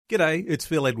G'day, it's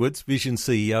Phil Edwards, Vision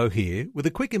CEO here, with a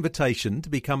quick invitation to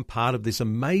become part of this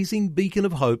amazing beacon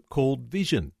of hope called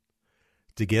Vision.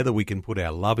 Together we can put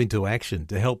our love into action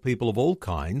to help people of all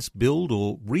kinds build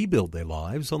or rebuild their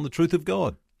lives on the truth of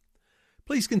God.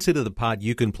 Please consider the part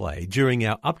you can play during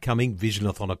our upcoming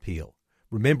Visionathon appeal,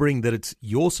 remembering that it's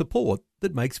your support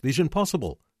that makes Vision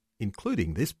possible,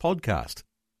 including this podcast.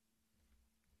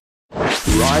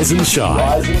 Rise and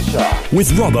Shine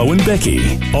with Robbo and Becky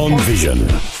on Vision.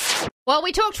 Well,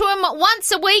 we talk to him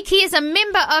once a week. He is a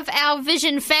member of our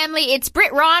Vision family. It's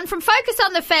Brett Ryan from Focus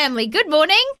on the Family. Good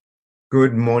morning.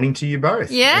 Good morning to you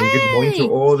both. Yay. And good morning to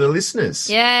all the listeners.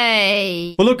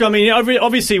 Yay. Well, look, I mean,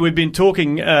 obviously we've been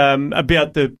talking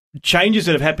about the changes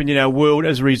that have happened in our world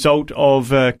as a result of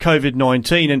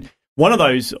COVID-19. And one of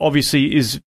those, obviously,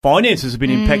 is finances have been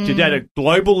impacted at a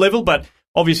global level, but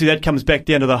obviously that comes back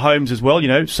down to the homes as well. You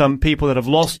know, some people that have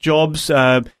lost jobs,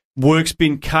 work's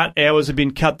been cut, hours have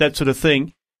been cut, that sort of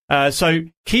thing. So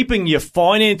keeping your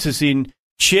finances in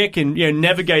check and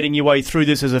navigating your way through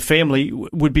this as a family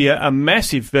would be a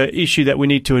massive issue that we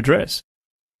need to address.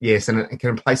 Yes, and it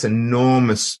can place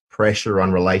enormous pressure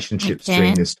on relationships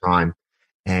during this time.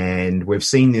 And we've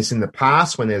seen this in the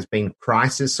past when there's been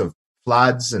crisis of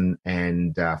floods and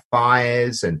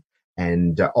fires and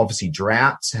obviously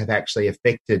droughts have actually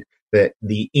affected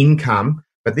the income.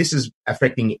 But this is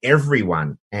affecting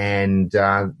everyone, and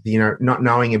not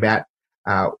knowing about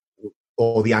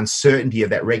or the uncertainty of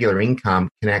that regular income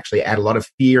can actually add a lot of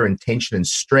fear and tension and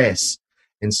stress.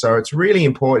 And so it's really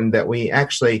important that we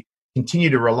actually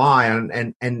continue to rely on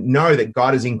and know that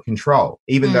God is in control,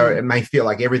 even though it may feel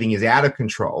like everything is out of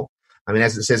control. I mean,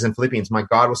 as it says in Philippians, my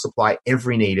God will supply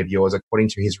every need of yours according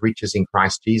to his riches in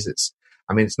Christ Jesus.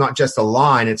 I mean, it's not just a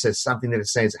line. It's something that it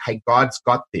says, hey, God's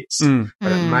got this.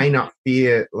 But it may not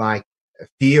feel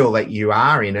that you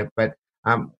are in it, but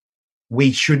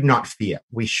we should not fear.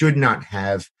 We should not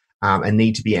have a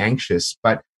need to be anxious,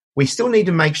 but we still need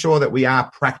to make sure that we are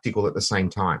practical at the same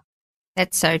time.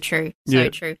 That's so true. So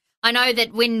true. I know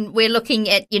that when we're looking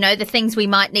at, the things we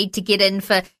might need to get in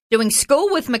for doing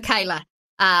school with Michaela,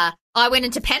 I went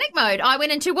into panic mode. I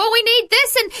went into, we need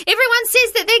this, and everyone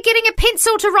says that they're getting a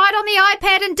pencil to write on the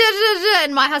iPad and da-da-da-da,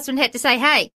 and my husband had to say,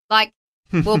 hey,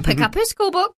 we'll pick up her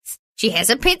school books. She has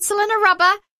a pencil and a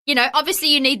rubber. Obviously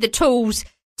you need the tools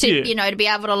to, to be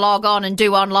able to log on and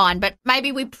do online, but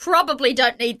maybe we probably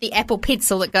don't need the Apple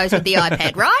Pencil that goes with the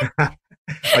iPad, right?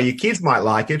 Oh, your kids might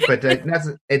like it, but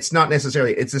it's not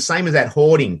necessarily. It's the same as that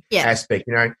hoarding aspect.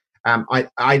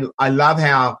 I love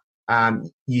how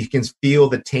you can feel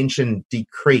the tension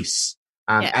decrease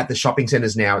at the shopping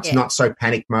centres now. It's not so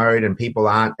panic mode, and people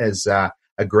aren't as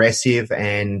aggressive,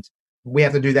 and we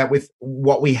have to do that with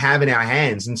what we have in our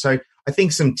hands. And so I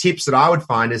think some tips that I would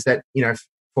find is that,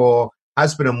 for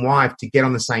husband and wife to get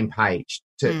on the same page,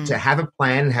 to have a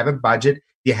plan and have a budget.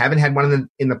 If you haven't had one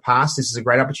in the past, this is a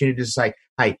great opportunity to say,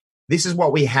 hey, this is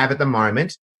what we have at the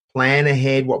moment. Plan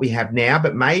ahead what we have now,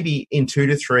 but maybe in 2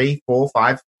 to 3, 4,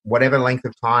 5, whatever length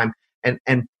of time, and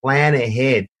plan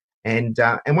ahead. And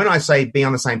when I say be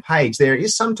on the same page, there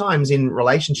is sometimes in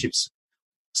relationships,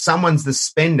 someone's the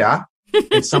spender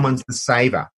and someone's the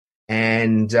saver.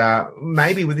 And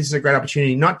maybe this is a great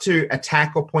opportunity not to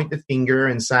attack or point the finger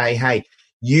and say, hey,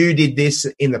 you did this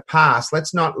in the past.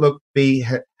 Let's not be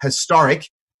historic.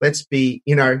 Let's be,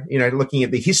 looking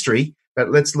at the history,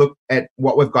 but let's look at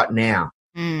what we've got now.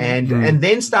 And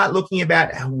then start looking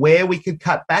about where we could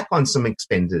cut back on some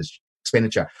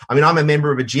expenditure. I mean, I'm a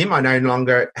member of a gym. I'm no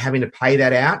longer having to pay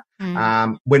that out.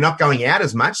 We're not going out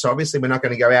as much. So obviously we're not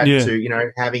going to go out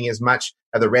to, having as much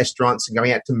of the restaurants and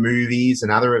going out to movies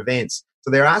and other events. So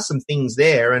there are some things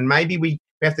there, and maybe we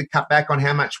have to cut back on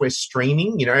how much we're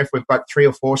streaming. If we've got 3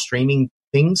 or 4 streaming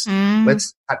things,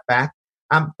 let's cut back.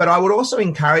 But I would also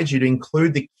encourage you to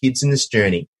include the kids in this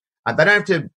journey. They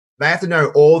have to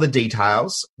know all the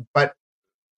details, but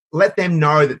let them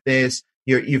know that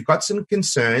you've got some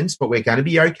concerns, but we're going to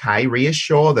be okay.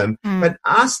 Reassure them, but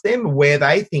ask them where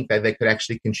they think that they could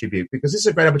actually contribute, because this is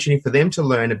a great opportunity for them to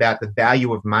learn about the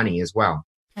value of money as well.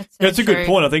 That's a good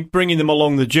point. I think bringing them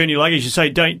along the journey, like as you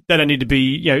say, they don't need to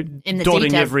be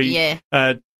dotting every I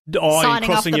and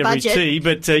crossing every T,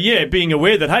 but being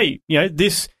aware that hey,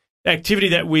 this activity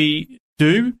that we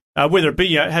do, whether it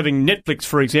be having Netflix,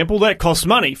 for example, that costs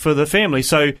money for the family.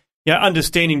 So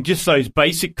understanding just those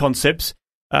basic concepts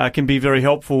can be very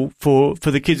helpful for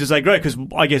the kids as they grow, because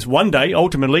I guess one day,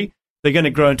 ultimately, they're going to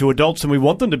grow into adults, and we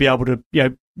want them to be able to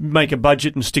make a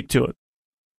budget and stick to it.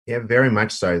 Yeah, very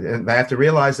much so. And they have to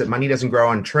realize that money doesn't grow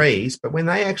on trees, but when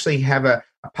they actually have a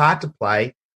part to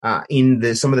play,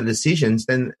 in some of the decisions,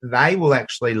 then they will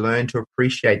actually learn to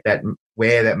appreciate that,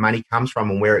 where that money comes from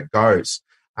and where it goes.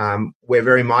 We're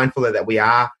very mindful that we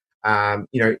are,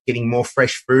 getting more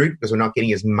fresh food because we're not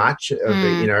getting as much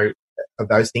of of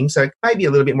those things. So it may be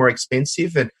a little bit more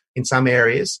expensive in some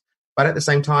areas, but at the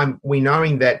same time, we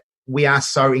knowing that we are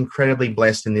so incredibly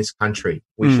blessed in this country.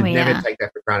 We should never take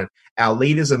that for granted. Our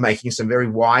leaders are making some very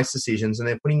wise decisions, and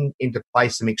they're putting into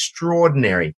place some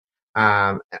extraordinary,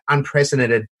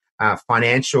 unprecedented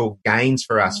financial gains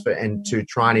for us, and to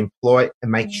try and employ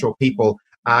and make sure people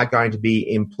are going to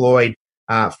be employed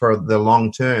for the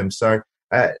long term. So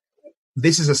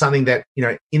this is something that,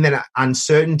 in that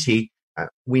uncertainty,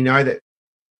 we know that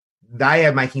they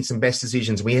are making some best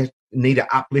decisions. We need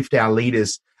to uplift our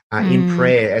leaders in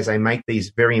prayer as they make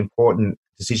these very important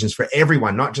decisions for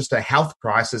everyone, not just a health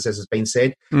crisis, as has been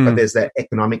said, but there's that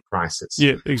economic crisis.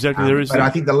 Yeah, exactly. There is. But I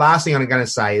think the last thing I'm going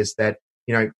to say is that,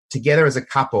 together as a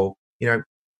couple,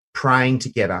 praying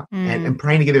together and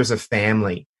praying together as a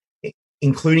family,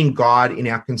 including God in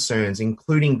our concerns,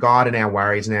 including God in our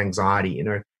worries and our anxiety,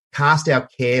 cast our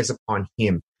cares upon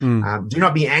him. Do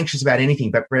not be anxious about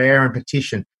anything, but prayer and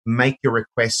petition, make your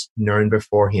requests known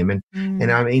before him.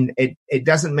 And I mean, it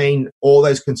doesn't mean all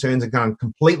those concerns are going to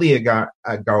completely go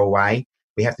away.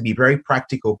 We have to be very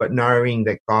practical, but knowing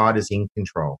that God is in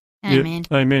control. Amen.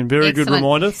 Yep. Amen. Very Excellent. good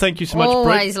reminder. Thank you so much, Brett.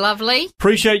 Always lovely.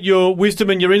 Appreciate your wisdom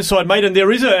and your insight, mate. And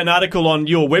there is an article on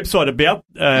your website about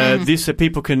this that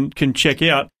people can check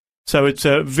out. So it's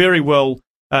very well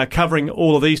covering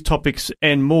all of these topics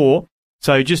and more.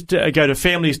 So just go to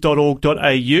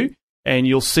families.org.au and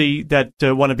you'll see that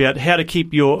one about how to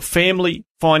keep your family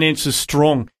finances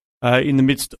strong in the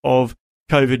midst of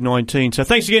COVID-19. So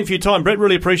thanks again for your time, Brett.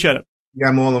 Really appreciate it.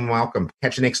 You're more than welcome.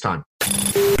 Catch you next time.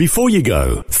 Before you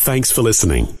go, thanks for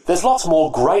listening. There's lots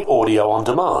more great audio on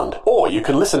demand, or you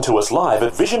can listen to us live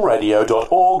at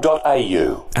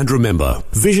visionradio.org.au. And remember,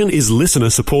 Vision is listener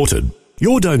supported.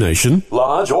 Your donation,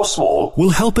 large or small,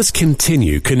 will help us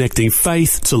continue connecting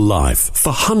faith to life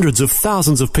for hundreds of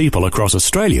thousands of people across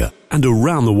Australia and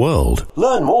around the world.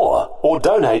 Learn more or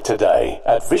donate today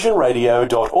at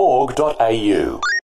visionradio.org.au.